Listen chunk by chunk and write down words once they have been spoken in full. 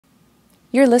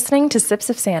You're listening to Sips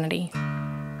of Sanity,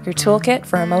 your toolkit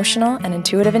for emotional and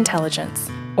intuitive intelligence,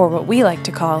 or what we like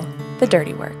to call the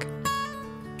dirty work.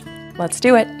 Let's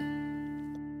do it.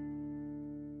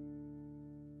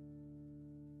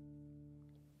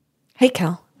 Hey,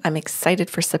 Cal. I'm excited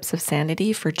for Sips of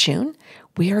Sanity for June.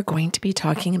 We are going to be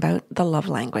talking about the love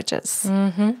languages.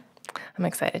 I'm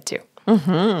excited too.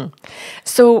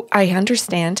 So I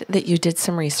understand that you did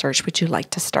some research. Would you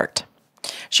like to start?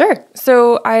 Sure.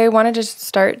 So I wanted to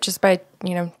start just by,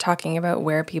 talking about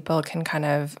where people can kind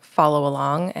of follow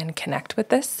along and connect with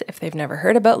this. If they've never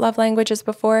heard about love languages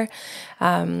before,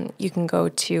 you can go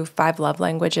to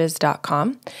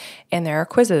 5lovelanguages.com and there are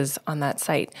quizzes on that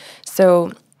site.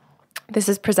 So this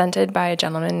is presented by a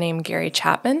gentleman named Gary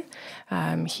Chapman.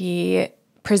 He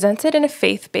presents it in a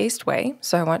faith-based way.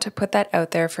 So I want to put that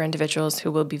out there for individuals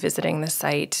who will be visiting the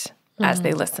site as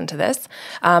they listen to this.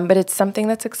 But it's something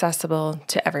that's accessible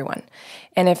to everyone.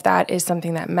 And if that is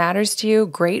something that matters to you,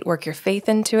 great, work your faith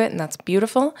into it, and that's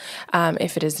beautiful.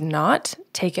 If it is not,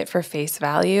 take it for face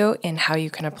value in how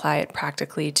you can apply it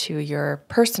practically to your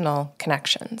personal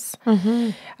connections.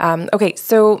 Okay,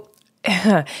 so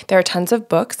there are tons of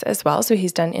books as well. So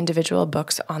he's done individual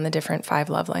books on the different 5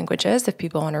 love languages if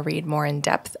people want to read more in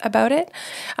depth about it.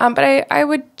 But I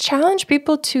would challenge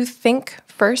people to think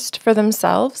first for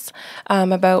themselves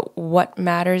about what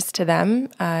matters to them,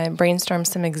 brainstorm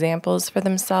some examples for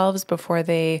themselves before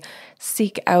they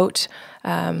seek out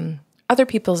other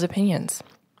people's opinions.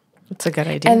 That's a good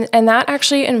idea. And that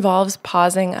actually involves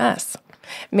pausing us.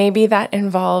 Maybe that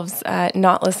involves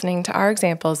not listening to our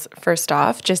examples first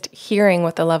off, just hearing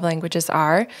what the love languages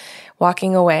are,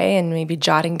 walking away and maybe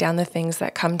jotting down the things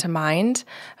that come to mind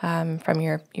from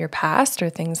your past or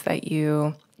things that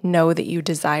you know that you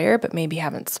desire but maybe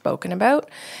haven't spoken about.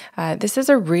 This is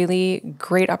a really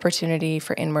great opportunity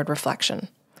for inward reflection.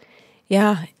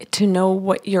 Yeah, to know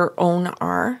what your own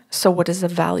are. So what is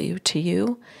of value to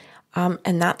you?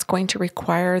 And that's going to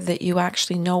require that you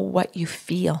actually know what you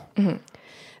feel.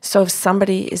 So if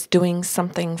somebody is doing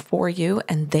something for you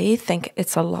and they think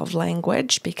it's a love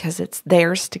language because it's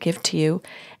theirs to give to you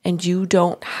and you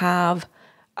don't have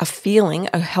a feeling,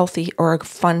 a healthy or a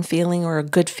fun feeling or a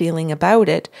good feeling about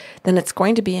it, then it's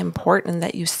going to be important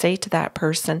that you say to that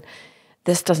person,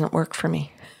 this doesn't work for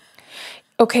me.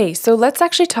 Okay, so let's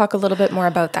actually talk a little bit more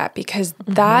about that because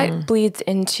that bleeds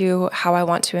into how I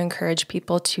want to encourage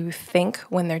people to think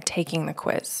when they're taking the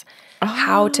quiz.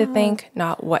 How to think,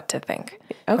 not what to think.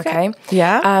 Okay?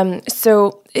 Yeah.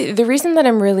 So the reason that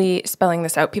I'm really spelling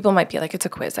this out, people might be like, it's a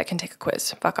quiz. I can take a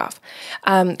quiz. Fuck off.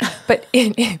 But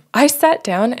I sat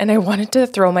down and I wanted to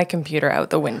throw my computer out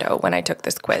the window when I took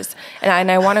this quiz. And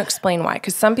I want to explain why,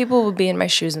 because some people will be in my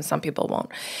shoes and some people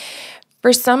won't.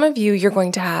 For some of you, you're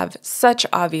going to have such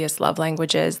obvious love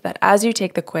languages that as you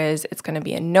take the quiz, it's going to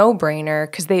be a no-brainer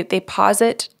because they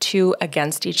posit 2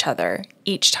 against each other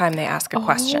each time they ask a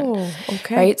question.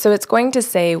 Okay. Right? So it's going to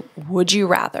say, would you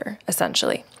rather,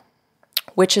 essentially?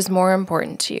 Which is more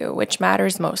important to you? Which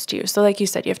matters most to you? So like you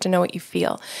said, you have to know what you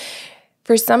feel.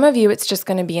 For some of you, it's just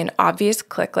going to be an obvious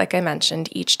click, like I mentioned,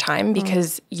 each time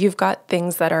because you've got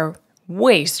things that are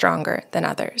way stronger than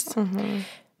others.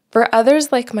 For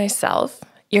others like myself,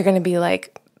 you're going to be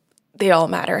like, they all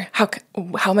matter. How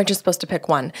am I just supposed to pick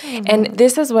one? And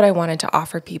this is what I wanted to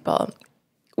offer people.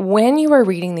 When you are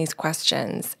reading these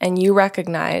questions and you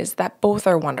recognize that both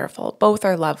are wonderful, both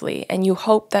are lovely, and you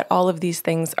hope that all of these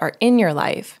things are in your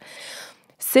life,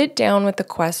 sit down with the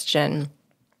question,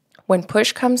 when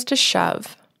push comes to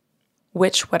shove,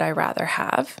 which would I rather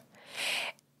have?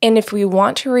 And if we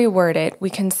want to reword it, we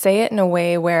can say it in a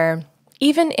way where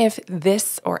even if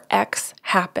this or X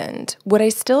happened, would I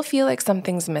still feel like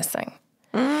something's missing?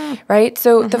 Right?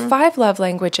 So the 5 love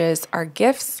languages are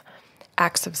gifts,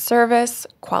 acts of service,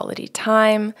 quality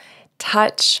time,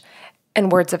 touch,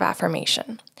 and words of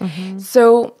affirmation.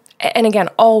 So, and again,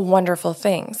 all wonderful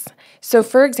things. So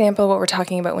for example, what we're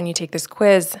talking about when you take this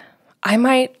quiz, I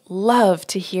might love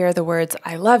to hear the words,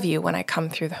 I love you when I come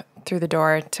through the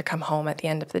door to come home at the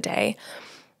end of the day.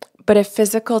 But if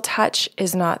physical touch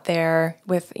is not there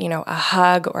with, a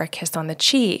hug or a kiss on the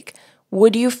cheek,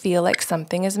 would you feel like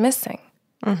something is missing?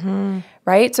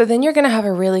 Right? So then you're going to have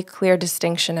a really clear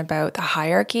distinction about the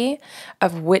hierarchy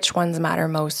of which ones matter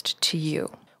most to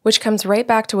you, which comes right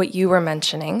back to what you were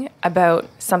mentioning about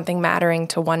something mattering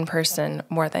to one person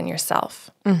more than yourself.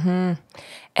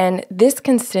 And this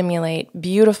can stimulate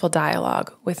beautiful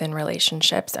dialogue within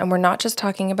relationships. And we're not just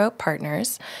talking about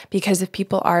partners, because if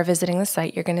people are visiting the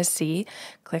site, you're going to see,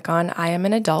 click on I am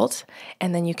an adult,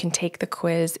 and then you can take the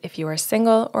quiz if you are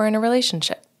single or in a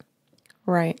relationship.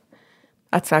 Right.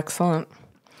 That's excellent.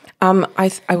 I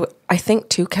think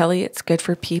too, Kelly, it's good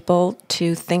for people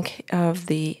to think of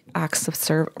the acts of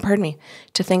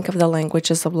to think of the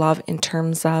languages of love in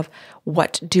terms of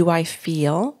what do I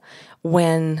feel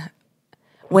when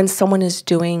someone is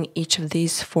doing each of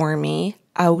these for me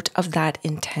out of that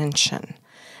intention,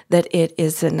 that it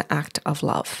is an act of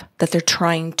love, that they're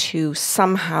trying to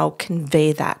somehow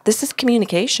convey that. This is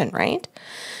communication, right?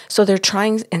 So they're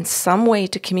trying in some way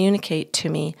to communicate to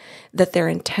me that their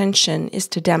intention is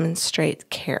to demonstrate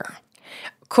care.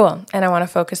 Cool. And I want to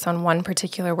focus on one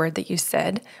particular word that you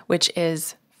said, which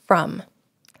is from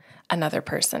another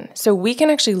person. So we can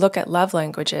actually look at love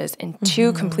languages in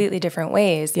two completely different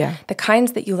ways. Yeah. The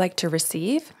kinds that you like to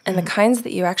receive and the kinds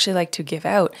that you actually like to give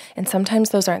out. And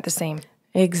sometimes those aren't the same.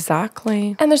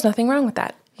 Exactly. And there's nothing wrong with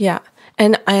that. Yeah.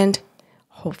 And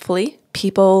hopefully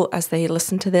people, as they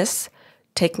listen to this,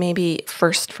 take maybe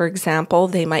first, for example,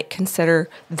 they might consider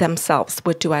themselves.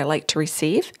 What do I like to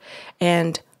receive?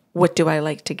 And what do I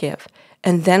like to give?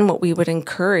 And then what we would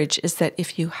encourage is that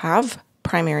if you have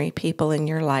primary people in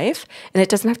your life, and it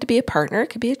doesn't have to be a partner, it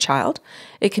could be a child,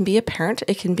 it can be a parent,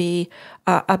 it can be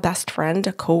a best friend,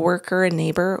 a coworker, a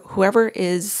neighbor, whoever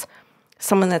is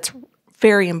someone that's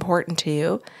very important to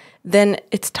you, then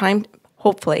it's time,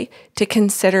 hopefully, to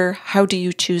consider how do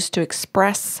you choose to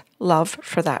express love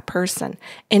for that person?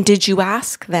 And did you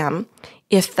ask them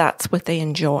if that's what they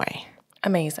enjoy?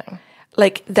 Amazing.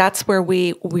 Like, that's where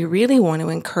we really want to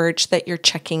encourage that you're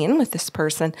checking in with this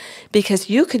person, because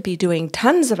you could be doing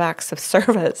tons of acts of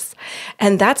service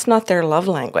and that's not their love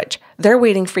language. They're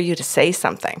waiting for you to say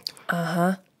something.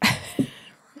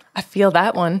 I feel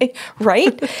that one.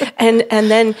 Right? And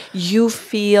then you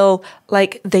feel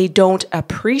like they don't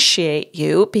appreciate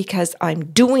you because I'm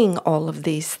doing all of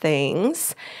these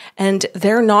things and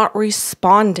they're not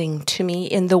responding to me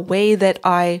in the way that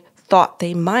I thought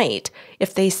they might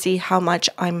if they see how much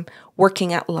I'm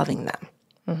working at loving them.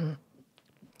 Mm-hmm.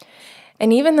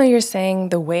 And even though you're saying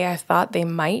the way I thought they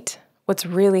might, what's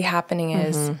really happening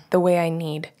is the way I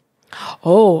need.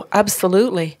 Oh,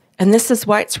 absolutely. And this is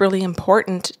why it's really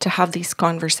important to have these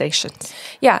conversations.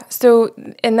 Yeah. So,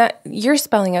 and that you're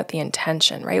spelling out the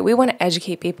intention, right? We want to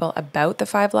educate people about the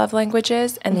 5 love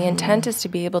languages, and the intent is to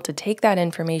be able to take that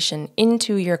information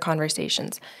into your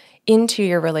conversations, into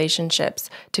your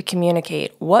relationships, to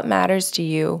communicate what matters to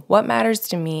you, what matters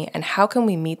to me, and how can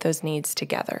we meet those needs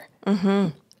together.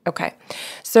 Okay.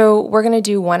 So we're going to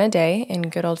do one a day in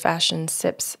good old-fashioned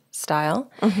SIPS style,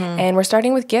 and we're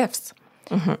starting with gifts.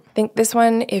 I think this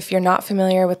one, if you're not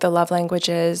familiar with the love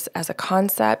languages as a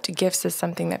concept, gifts is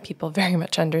something that people very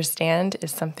much understand,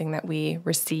 is something that we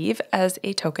receive as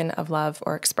a token of love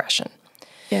or expression.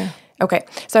 Yeah. Okay,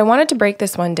 so I wanted to break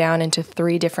this one down into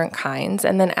 3 different kinds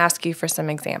and then ask you for some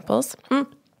examples.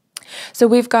 So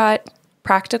we've got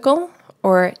practical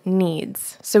or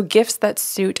needs. So gifts that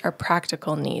suit our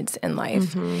practical needs in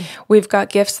life. We've got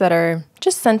gifts that are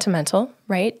just sentimental,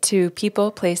 right, to people,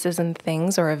 places, and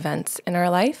things or events in our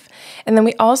life. And then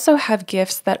we also have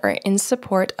gifts that are in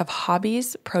support of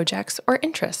hobbies, projects, or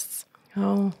interests.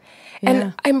 Oh, yeah.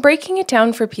 And I'm breaking it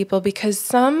down for people because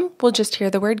some will just hear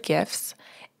the word gifts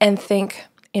and think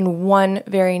in one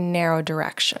very narrow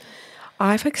direction.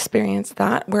 I've experienced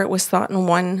that where it was thought in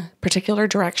one particular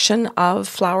direction of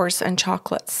flowers and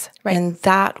chocolates. Right. And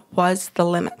that was the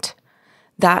limit.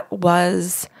 That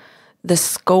was the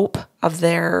scope of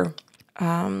their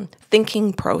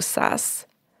thinking process,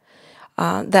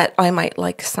 that I might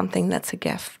like something that's a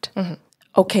gift.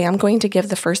 Okay, I'm going to give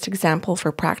the first example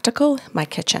for practical, my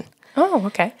kitchen. Oh,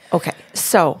 okay. Okay,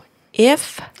 so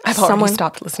if I've already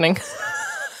stopped listening.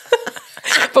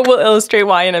 But we'll illustrate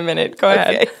why in a minute. Go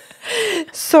ahead.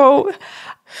 So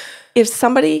if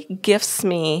somebody gifts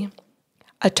me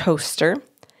a toaster,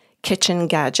 kitchen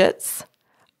gadgets,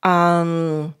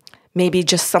 maybe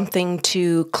just something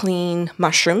to clean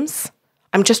mushrooms.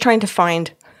 I'm just trying to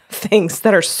find things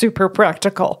that are super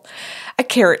practical. A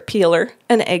carrot peeler,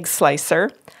 an egg slicer.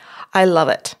 I love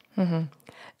it.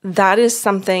 That is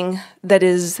something that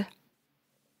is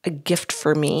a gift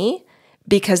for me,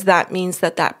 because that means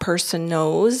that that person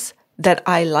knows that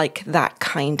I like that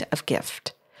kind of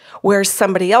gift. Whereas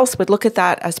somebody else would look at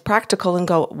that as practical and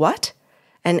go, what?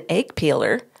 An egg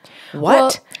peeler? What?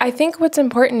 Well, I think what's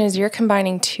important is you're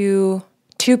combining two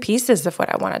pieces of what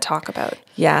I want to talk about.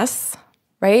 Yes.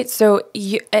 Right? So,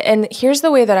 and here's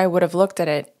the way that I would have looked at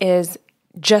it is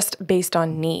just based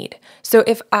on need. So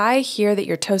if I hear that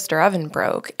your toaster oven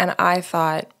broke and I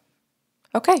thought,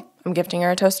 okay, I'm gifting her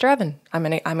a toaster oven. I'm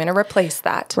gonna replace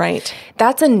that. Right.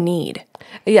 That's a need.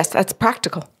 Yes, that's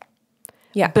practical.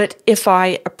 Yeah. But if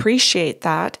I appreciate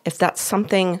that, if that's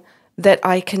something that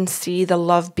I can see the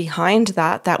love behind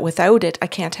that without it, I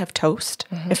can't have toast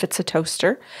if it's a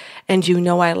toaster, and you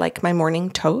know I like my morning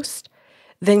toast,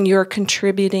 then you're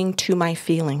contributing to my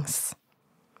feelings.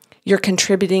 You're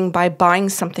contributing by buying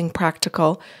something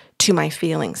practical to my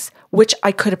feelings, which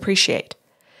I could appreciate.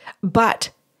 But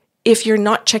if you're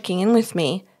not checking in with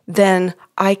me, then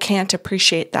I can't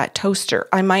appreciate that toaster.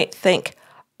 I might think,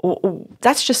 oh,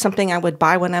 that's just something I would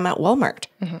buy when I'm at Walmart.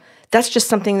 That's just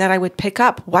something that I would pick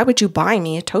up. Why would you buy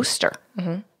me a toaster?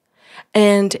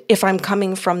 And if I'm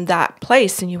coming from that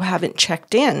place and you haven't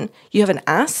checked in, you haven't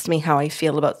asked me how I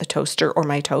feel about the toaster or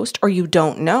my toast, or you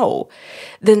don't know,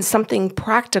 then something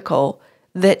practical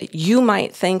that you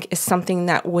might think is something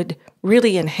that would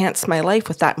really enhance my life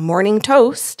with that morning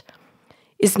toast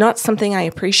is not something I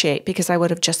appreciate because I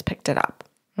would have just picked it up.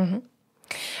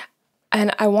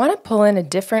 And I want to pull in a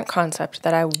different concept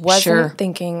that I wasn't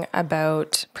thinking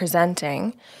about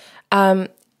presenting.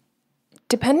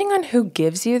 Depending on who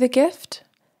gives you the gift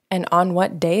and on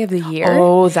what day of the year.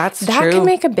 Oh, that's true. That can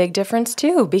make a big difference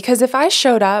too. Because if I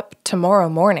showed up tomorrow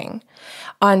morning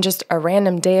on just a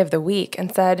random day of the week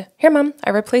and said, "Here, Mom, I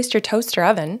replaced your toaster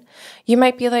oven," you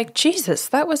might be like, "Jesus,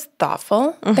 that was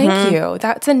thoughtful. Thank you.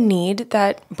 That's a need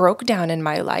that broke down in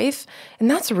my life.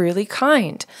 And that's really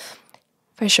kind."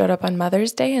 If I showed up on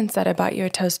Mother's Day and said, "I bought you a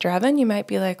toaster oven," you might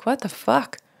be like, "What the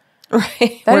fuck?"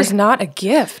 Right. That is not a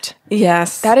gift.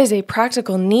 Yes. That is a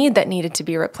practical need that needed to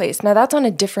be replaced. Now, that's on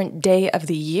a different day of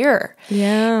the year.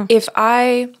 Yeah. If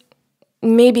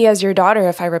maybe as your daughter,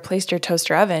 if I replaced your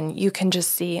toaster oven, you can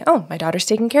just see, oh, my daughter's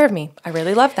taking care of me. I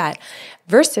really love that.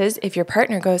 Versus if your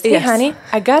partner goes, "Hey, honey,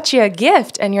 I got you a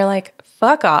gift." And you're like,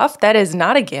 "Fuck off. That is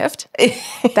not a gift.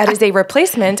 That is a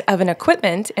replacement of an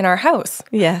equipment in our house."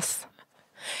 Yes.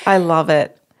 I love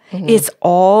it. It's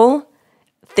all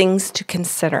things to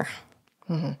consider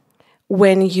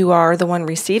when you are the one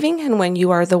receiving and when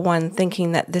you are the one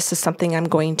thinking that this is something I'm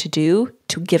going to do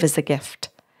to give as a gift.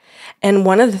 And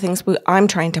one of the things I'm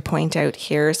trying to point out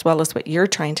here, as well as what you're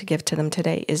trying to give to them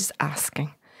today, is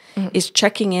asking, is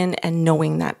checking in and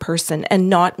knowing that person and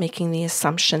not making the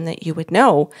assumption that you would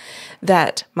know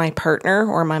that my partner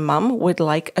or my mom would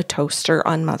like a toaster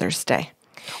on Mother's Day,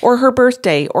 or her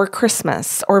birthday, or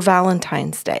Christmas, or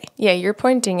Valentine's Day. Yeah, you're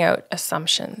pointing out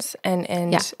assumptions,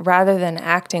 and rather than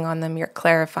acting on them, you're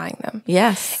clarifying them.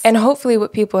 Yes. And hopefully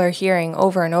what people are hearing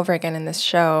over and over again in this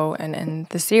show and in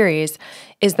the series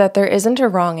is that there isn't a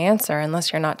wrong answer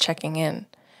unless you're not checking in,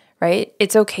 right?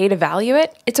 It's okay to value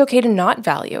it. It's okay to not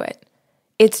value it.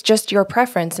 It's just your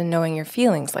preference and knowing your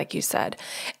feelings, like you said.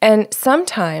 And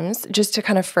sometimes, just to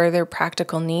kind of further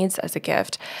practical needs as a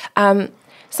gift,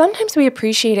 sometimes we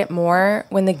appreciate it more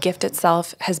when the gift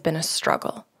itself has been a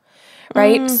struggle,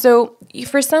 right? So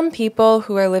for some people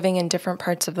who are living in different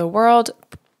parts of the world,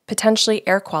 potentially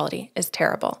air quality is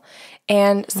terrible.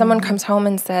 And someone comes home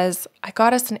and says, "I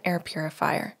got us an air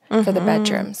purifier for the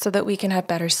bedroom so that we can have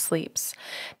better sleeps."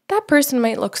 That person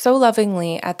might look so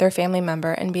lovingly at their family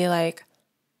member and be like,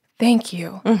 "Thank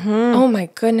you. Oh my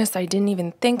goodness, I didn't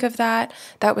even think of that.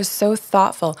 That was so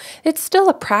thoughtful." It's still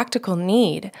a practical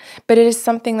need, but it is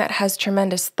something that has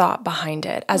tremendous thought behind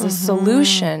it as a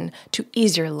solution to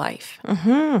ease your life.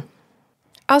 I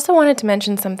also wanted to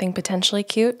mention something potentially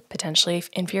cute, potentially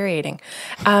infuriating.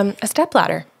 A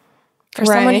stepladder. For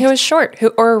someone who is short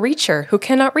or a reacher who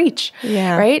cannot reach,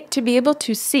 right? To be able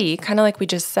to see, kind of like we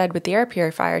just said with the air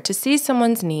purifier, to see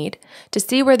someone's need, to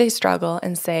see where they struggle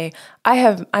and say,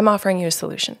 I'm offering you a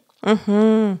solution.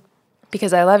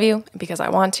 Because I love you, because I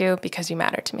want to, because you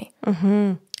matter to me.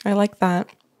 I like that.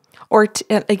 Or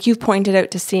like you've pointed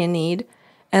out to see a need,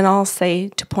 and I'll say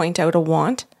to point out a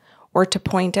want, or to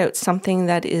point out something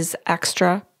that is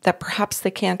extra that perhaps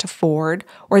they can't afford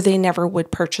or they never would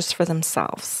purchase for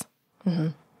themselves.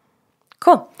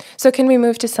 Cool. So can we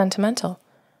move to sentimental?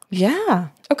 Yeah.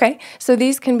 Okay. So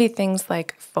these can be things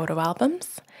like photo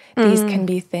albums. These can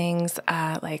be things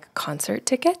like concert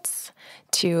tickets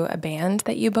to a band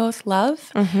that you both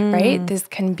love, right? This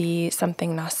can be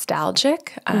something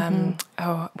nostalgic.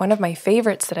 One of my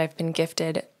favorites that I've been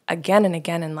gifted again and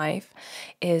again in life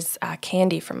is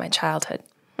candy from my childhood.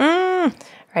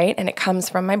 Right? And it comes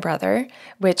from my brother,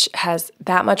 which has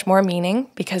that much more meaning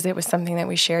because it was something that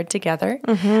we shared together.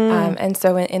 And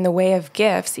so in the way of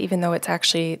gifts, even though it's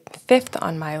actually fifth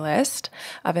on my list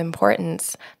of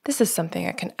importance, this is something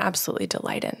I can absolutely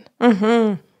delight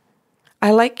in.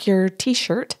 I like your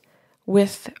t-shirt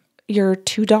with your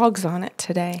 2 dogs on it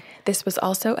today. This was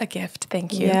also a gift.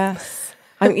 Thank you. Yes.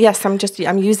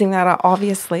 I'm using that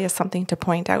obviously as something to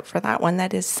point out for that one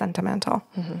that is sentimental.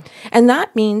 And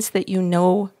that means that you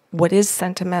know what is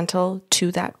sentimental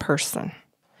to that person.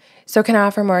 So can I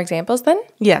offer more examples then?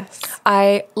 Yes.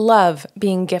 I love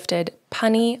being gifted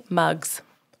punny mugs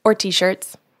or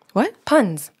t-shirts. What?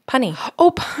 Puns. Punny.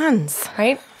 Oh, puns.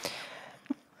 Right?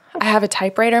 I have a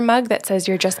typewriter mug that says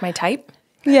you're just my type.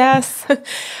 Yes.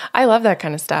 I love that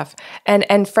kind of stuff.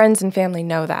 And friends and family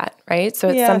know that, right? So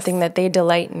it's Yes. something that they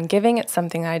delight in giving. It's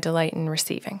something I delight in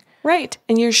receiving. Right.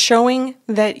 And you're showing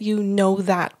that you know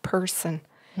that person.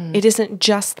 It isn't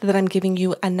just that I'm giving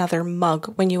you another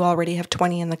mug when you already have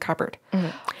 20 in the cupboard.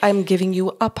 I'm giving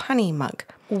you a punny mug,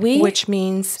 which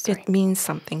means it means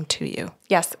something to you.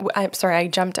 Yes. I'm sorry, I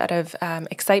jumped out of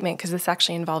excitement because this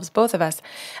actually involves both of us.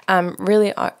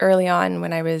 Really early on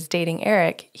when I was dating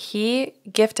Eric, he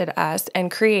gifted us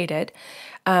and created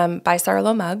by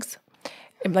Sarlos mugs,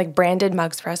 like branded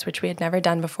mugs for us, which we had never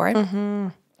done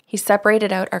before. He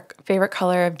separated out our favorite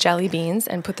color of jelly beans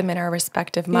and put them in our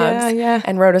respective mugs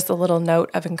and wrote us a little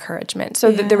note of encouragement. So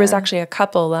there was actually a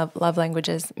couple of love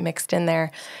languages mixed in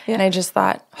there. And I just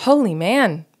thought, holy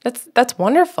man, that's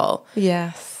wonderful.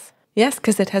 Yes. Yes,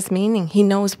 because it has meaning. He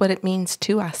knows what it means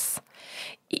to us.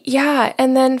 Yeah.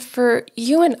 And then for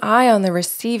you and I on the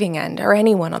receiving end, or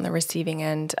anyone on the receiving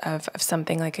end of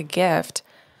something like a gift,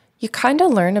 you kind of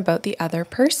learn about the other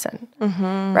person,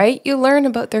 right? You learn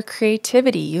about their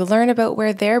creativity. You learn about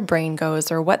where their brain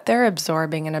goes or what they're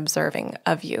absorbing and observing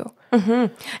of you.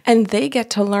 And they get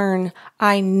to learn,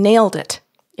 I nailed it.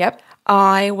 Yep.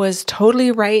 I was totally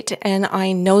right and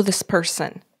I know this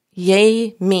person.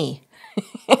 Yay, me.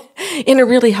 In a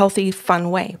really healthy,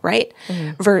 fun way, right?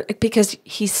 Because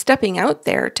he's stepping out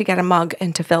there to get a mug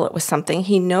and to fill it with something.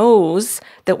 He knows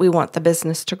that we want the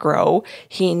business to grow.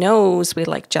 He knows we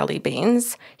like jelly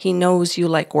beans. He knows you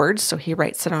like words, so he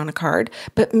writes it on a card.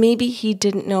 But maybe he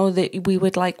didn't know that we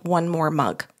would like one more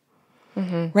mug,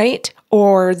 right?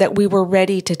 Or that we were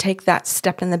ready to take that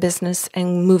step in the business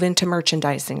and move into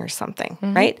merchandising or something,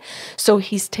 right? So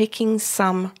he's taking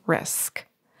some risk.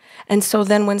 And so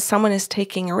then when someone is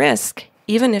taking a risk,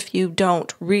 even if you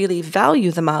don't really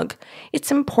value the mug,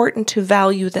 it's important to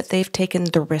value that they've taken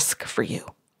the risk for you.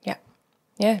 Yeah.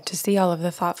 Yeah. To see all of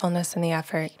the thoughtfulness and the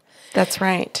effort. That's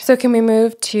right. So can we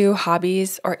move to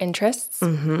hobbies or interests?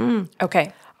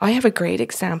 Okay. I have a great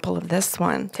example of this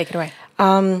one. Take it away.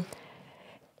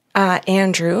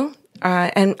 Andrew,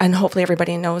 and hopefully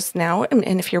everybody knows now,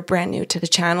 and if you're brand new to the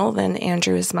channel, then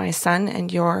Andrew is my son and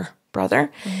your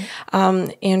brother.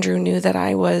 Andrew knew that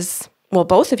I was, well,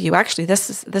 both of you actually,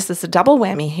 this is a double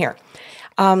whammy here.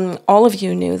 All of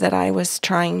you knew that I was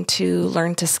trying to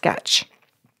learn to sketch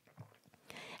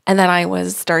and that I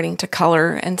was starting to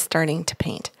color and starting to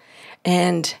paint.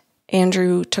 And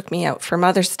Andrew took me out for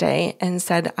Mother's Day and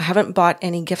said, I haven't bought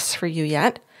any gifts for you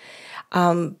yet,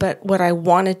 but what I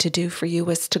wanted to do for you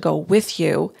was to go with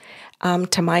you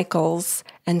to Michael's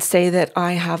and say that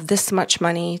I have this much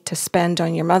money to spend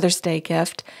on your Mother's Day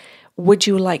gift. Would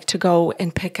you like to go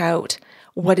and pick out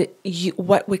what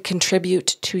would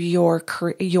contribute to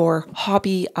your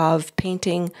hobby of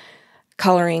painting,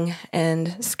 coloring,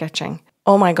 and sketching?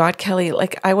 Oh my God, Kelly,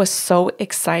 like I was so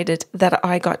excited that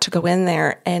I got to go in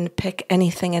there and pick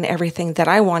anything and everything that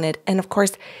I wanted. And of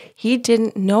course, he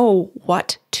didn't know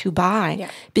what to buy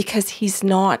because he's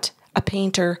not a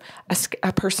painter,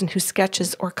 a person who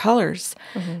sketches or colors.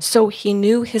 So he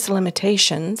knew his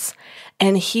limitations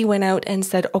and he went out and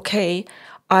said, okay,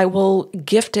 I will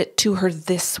gift it to her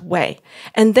this way.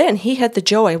 And then he had the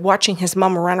joy watching his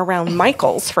mom run around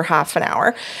Michael's for half an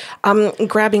hour,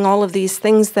 grabbing all of these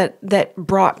things that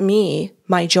brought me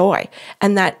my joy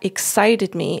and that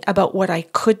excited me about what I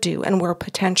could do and where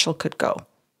potential could go.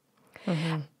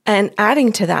 And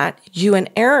adding to that, you and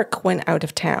Eric went out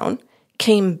of town,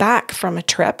 came back from a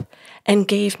trip and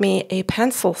gave me a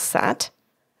pencil set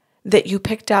that you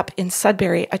picked up in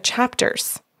Sudbury at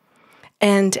Chapters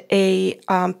and a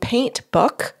paint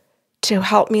book to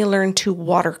help me learn to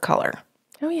watercolor.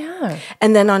 Oh, yeah.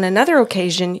 And then on another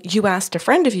occasion, you asked a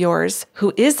friend of yours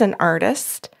who is an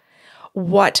artist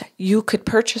what you could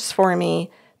purchase for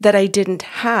me that I didn't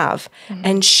have.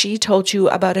 And she told you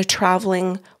about a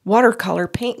traveling watercolor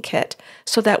paint kit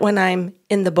so that when I'm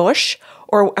in the bush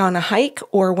or on a hike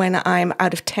or when I'm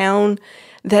out of town,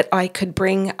 that I could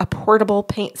bring a portable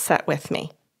paint set with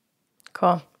me.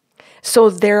 Cool. So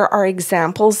there are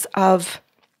examples of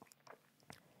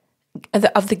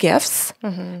the gifts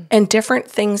and different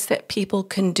things that people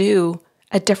can do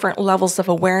at different levels of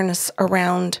awareness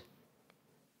around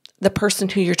the person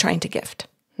who you're trying to gift.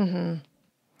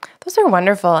 Those are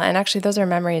wonderful. And actually, those are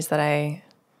memories that I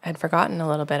had forgotten a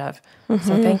little bit of.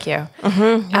 So thank you.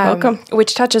 You're welcome.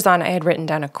 Which touches on, I had written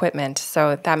down equipment.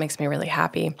 So that makes me really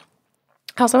happy.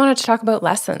 I also wanted to talk about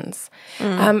lessons,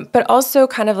 but also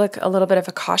kind of like a little bit of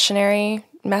a cautionary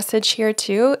message here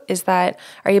too, is that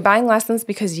are you buying lessons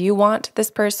because you want this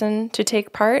person to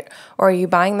take part, or are you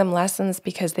buying them lessons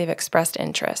because they've expressed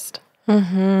interest?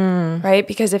 Right?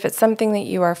 Because if it's something that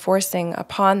you are forcing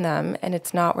upon them and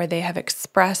it's not where they have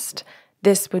expressed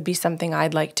this would be something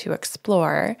I'd like to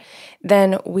explore,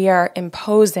 then we are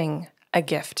imposing a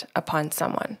gift upon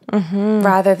someone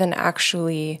rather than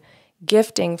actually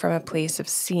gifting from a place of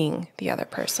seeing the other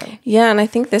person. Yeah, and I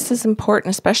think this is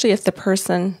important, especially if the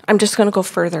person, I'm just going to go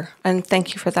further, and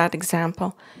thank you for that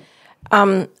example.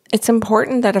 It's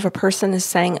important that if a person is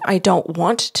saying, I don't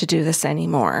want to do this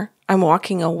anymore, I'm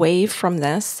walking away from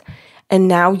this, and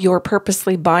now you're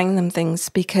purposely buying them things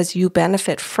because you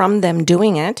benefit from them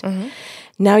doing it,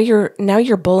 now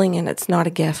you're bullying and it's not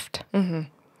a gift.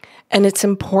 And it's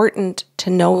important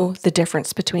to know the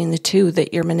difference between the two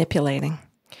that you're manipulating.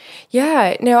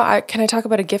 Yeah. Now, can I talk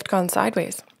about a gift gone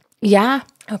sideways? Yeah.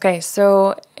 Okay.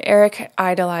 So Eric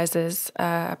idolizes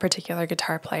a particular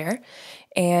guitar player,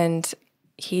 and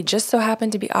he just so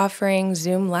happened to be offering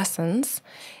Zoom lessons.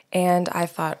 And I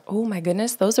thought, oh my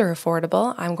goodness, those are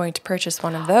affordable. I'm going to purchase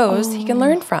one of those he can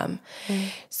learn from.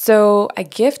 So I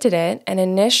gifted it. And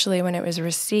initially when it was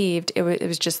received, it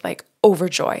was just like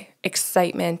overjoy,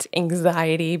 excitement,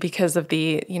 anxiety because of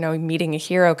the, meeting a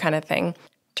hero kind of thing.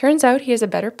 Turns out he is a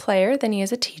better player than he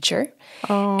is a teacher.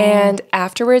 And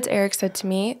afterwards, Eric said to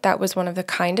me, that was one of the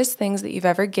kindest things that you've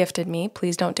ever gifted me.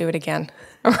 Please don't do it again.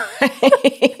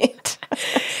 Right.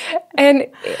 And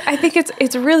I think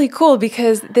it's really cool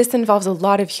because this involves a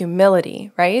lot of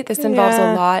humility, right? This involves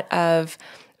a lot of,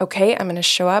 okay, I'm going to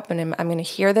show up and I'm going to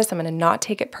hear this. I'm going to not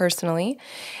take it personally.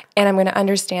 And I'm going to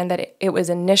understand that it was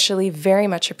initially very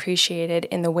much appreciated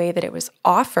in the way that it was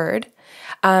offered.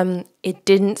 It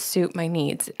didn't suit my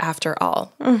needs after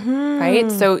all,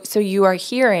 right? So you are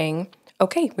hearing,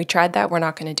 okay, we tried that. We're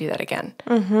not going to do that again.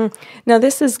 Now,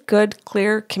 this is good,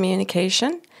 clear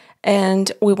communication.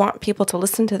 And we want people to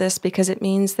listen to this because it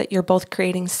means that you're both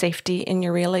creating safety in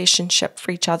your relationship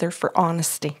for each other, for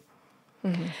honesty.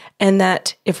 And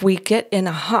that if we get in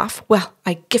a huff, well,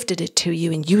 I gifted it to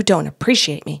you and you don't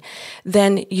appreciate me,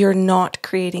 then you're not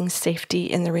creating safety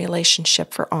in the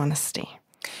relationship for honesty.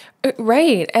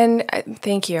 Right. And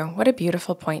thank you. What a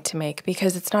beautiful point to make,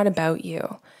 because it's not about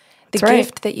you. The That's right.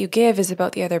 gift that you give is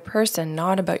about the other person,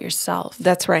 not about yourself.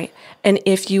 That's right. And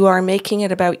if you are making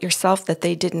it about yourself that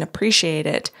they didn't appreciate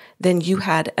it, then you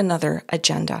had another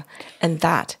agenda. And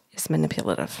that is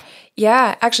manipulative.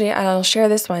 Yeah. Actually, I'll share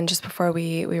this one just before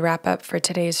we wrap up for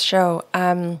today's show.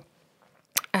 I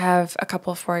have a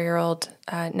couple 4-year-old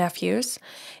nephews,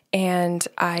 and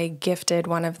I gifted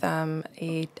one of them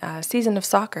a season of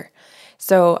soccer.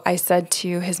 So I said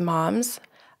to his moms,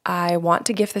 I want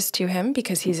to gift this to him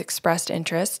because he's expressed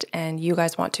interest and you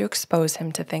guys want to expose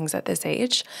him to things at this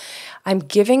age. I'm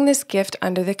giving this gift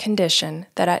under the condition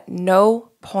that at no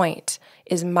point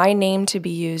is my name to be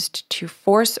used to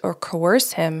force or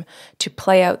coerce him to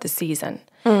play out the season.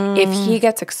 If he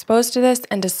gets exposed to this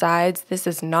and decides this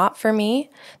is not for me,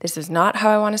 this is not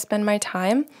how I want to spend my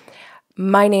time,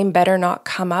 my name better not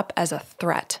come up as a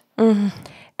threat. And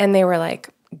they were like,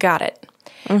 got it.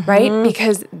 Right?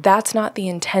 Because that's not the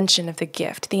intention of the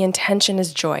gift. The intention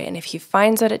is joy. And if he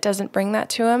finds out it doesn't bring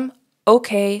that to him,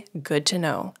 okay, good to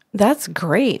know. That's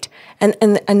great. And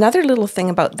another little thing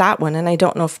about that one, and I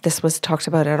don't know if this was talked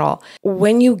about at all,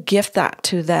 when you gift that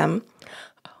to them,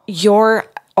 you're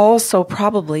also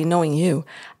probably, knowing you,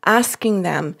 asking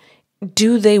them,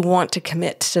 do they want to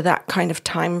commit to that kind of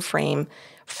time frame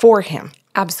for him?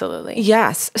 Absolutely.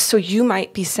 Yes. So you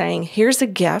might be saying, here's a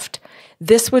gift.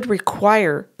 This would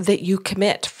require that you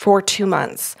commit for 2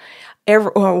 months,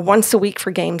 once a week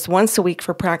for games, once a week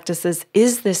for practices.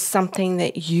 Is this something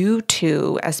that you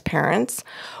two, as parents,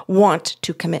 want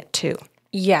to commit to?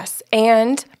 Yes.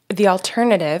 And the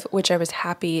alternative, which I was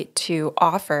happy to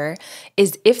offer,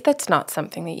 is if that's not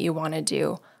something that you want to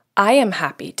do, I am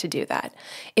happy to do that.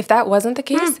 If that wasn't the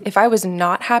case, if I was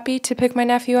not happy to pick my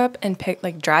nephew up and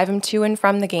drive him to and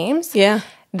from the games,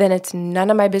 then it's none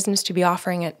of my business to be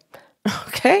offering it.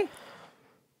 Okay.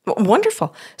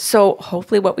 Wonderful. So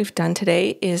hopefully what we've done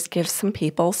today is give some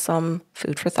people some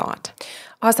food for thought.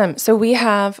 Awesome. So we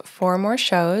have 4 more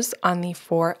shows on the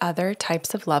 4 other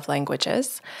types of love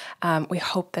languages. We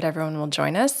hope that everyone will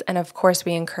join us. And of course,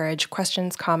 we encourage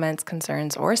questions, comments,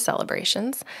 concerns, or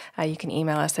celebrations. You can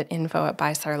email us at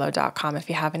info@bysarlo.com if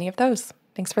you have any of those.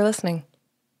 Thanks for listening.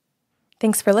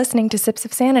 Thanks for listening to Sips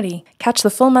of Sanity. Catch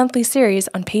the full monthly series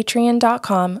on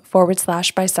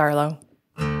patreon.com/bysarlo.